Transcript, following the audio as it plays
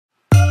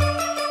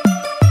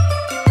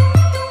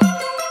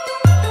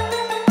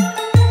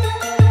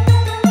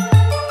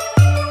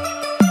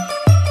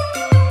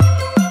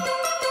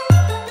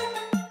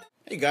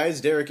guys,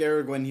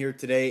 dereckarreguin here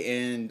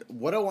today, and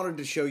what I wanted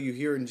to show you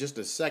here in just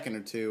a second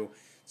or two,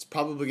 it's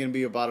probably going to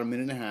be about a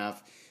minute and a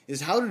half,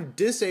 is how to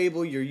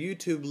disable your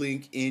YouTube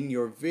link in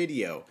your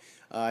video.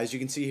 As you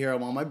can see here,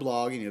 I'm on my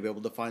blog, and you'll be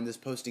able to find this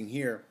posting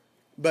here.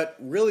 But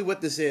really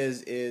what this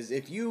is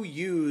if you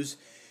use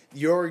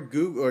your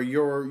Google or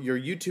your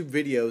YouTube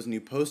videos and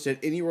you post it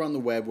anywhere on the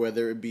web,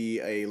 whether it be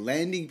a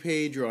landing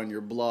page or on your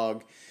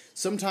blog,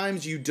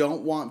 sometimes you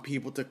don't want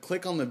people to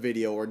click on the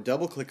video or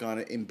double click on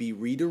it and be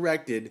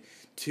redirected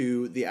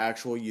to the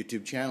actual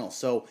YouTube channel.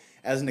 So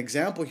as an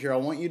example here, I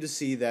want you to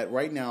see that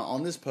right now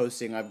on this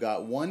posting I've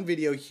got one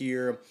video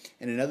here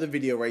and another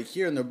video right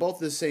here, and they're both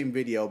the same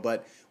video,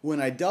 but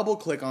when I double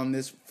click on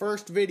this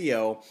first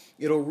video,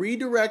 it'll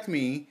redirect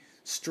me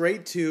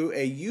straight to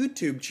a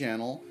YouTube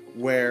channel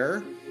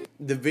where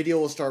the video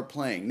will start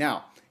playing.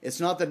 Now,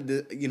 it's not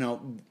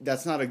that,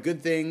 that's not a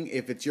good thing.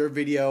 If it's your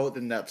video,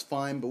 then that's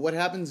fine. But what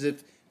happens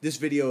if this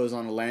video is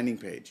on a landing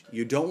page?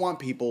 You don't want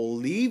people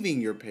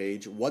leaving your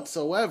page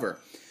whatsoever.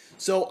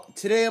 So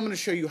today I'm going to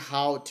show you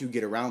how to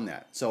get around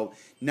that. So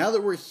now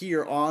that we're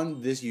here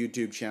on this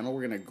YouTube channel,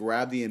 we're going to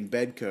grab the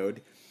embed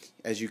code.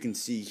 As you can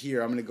see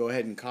here, I'm going to go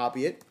ahead and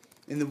copy it.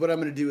 And then what I'm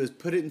going to do is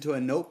put it into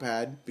a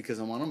notepad because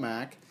I'm on a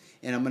Mac.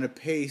 And I'm going to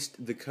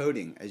paste the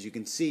coding. As you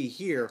can see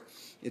here,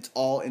 it's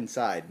all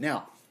inside.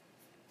 Now,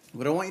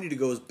 what I want you to do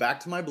go is back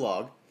to my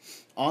blog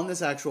on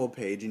this actual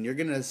page, and you're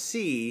going to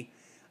see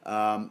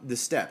the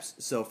steps.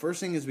 So first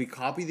thing is we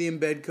copy the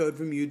embed code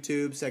from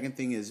YouTube. Second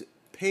thing is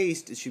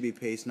paste. It should be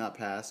paste, not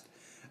past.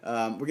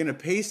 We're going to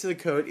paste the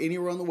code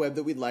anywhere on the web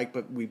that we'd like,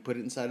 but we put it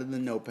inside of the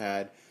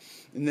notepad.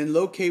 And then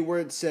locate where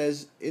it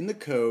says in the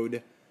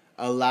code,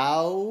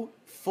 allow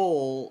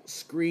full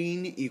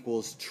screen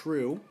equals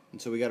true.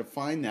 And so we got to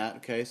find that.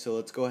 Okay, so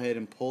let's go ahead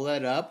and pull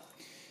that up.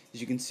 As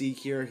you can see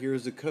here,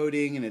 here's the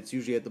coding, and it's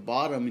usually at the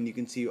bottom, and you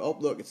can see, oh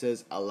look, it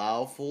says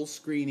allow full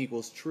screen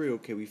equals true.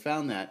 Okay, we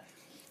found that.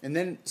 And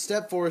then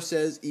step 4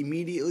 says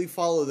immediately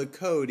follow the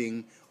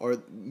coding,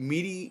 or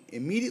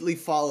immediately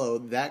follow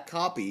that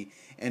copy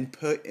and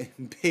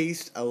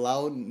paste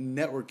allow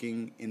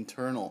networking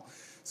internal.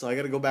 So I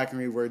got to go back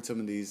and reword some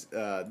of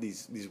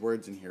these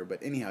words in here. But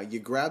anyhow, you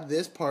grab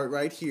this part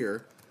right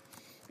here,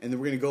 and then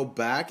we're going to go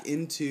back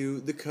into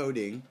the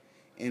coding,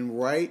 and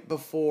right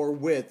before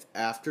with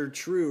after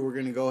true, we're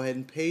going to go ahead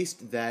and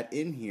paste that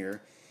in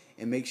here,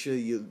 and make sure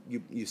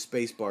you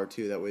space bar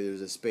too. That way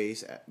there's a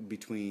space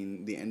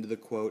between the end of the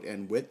quote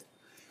and with.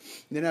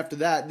 And then after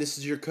that, this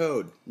is your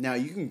code. Now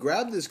you can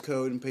grab this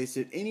code and paste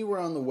it anywhere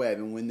on the web,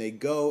 and when they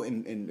go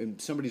and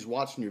somebody's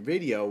watching your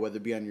video, whether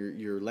it be on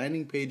your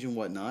landing page and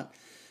whatnot,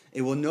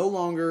 it will no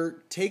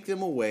longer take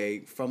them away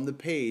from the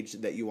page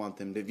that you want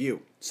them to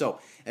view. So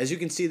as you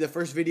can see, the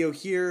first video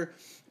here,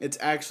 it's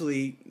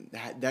actually,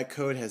 that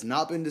code has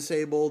not been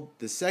disabled.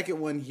 The second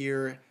one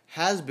here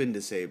has been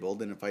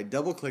disabled, and if I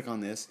double click on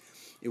this,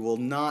 it will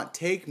not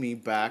take me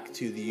back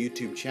to the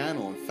YouTube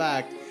channel. In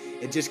fact,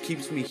 it just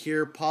keeps me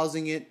here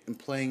pausing it and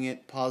playing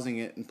it, pausing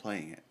it and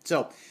playing it.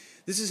 So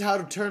this is how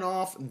to turn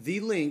off the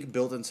link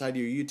built inside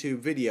your YouTube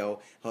video.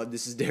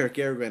 This is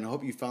dereckarreguin. I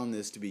hope you found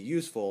this to be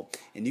useful.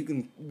 And you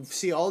can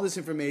see all this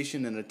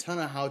information and a ton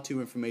of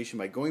how-to information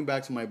by going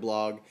back to my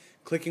blog,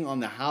 clicking on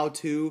the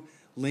how-to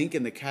link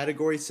in the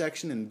category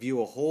section, and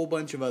view a whole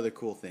bunch of other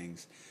cool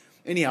things.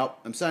 Anyhow,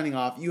 I'm signing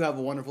off. You have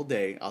a wonderful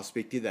day. I'll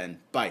speak to you then.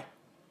 Bye.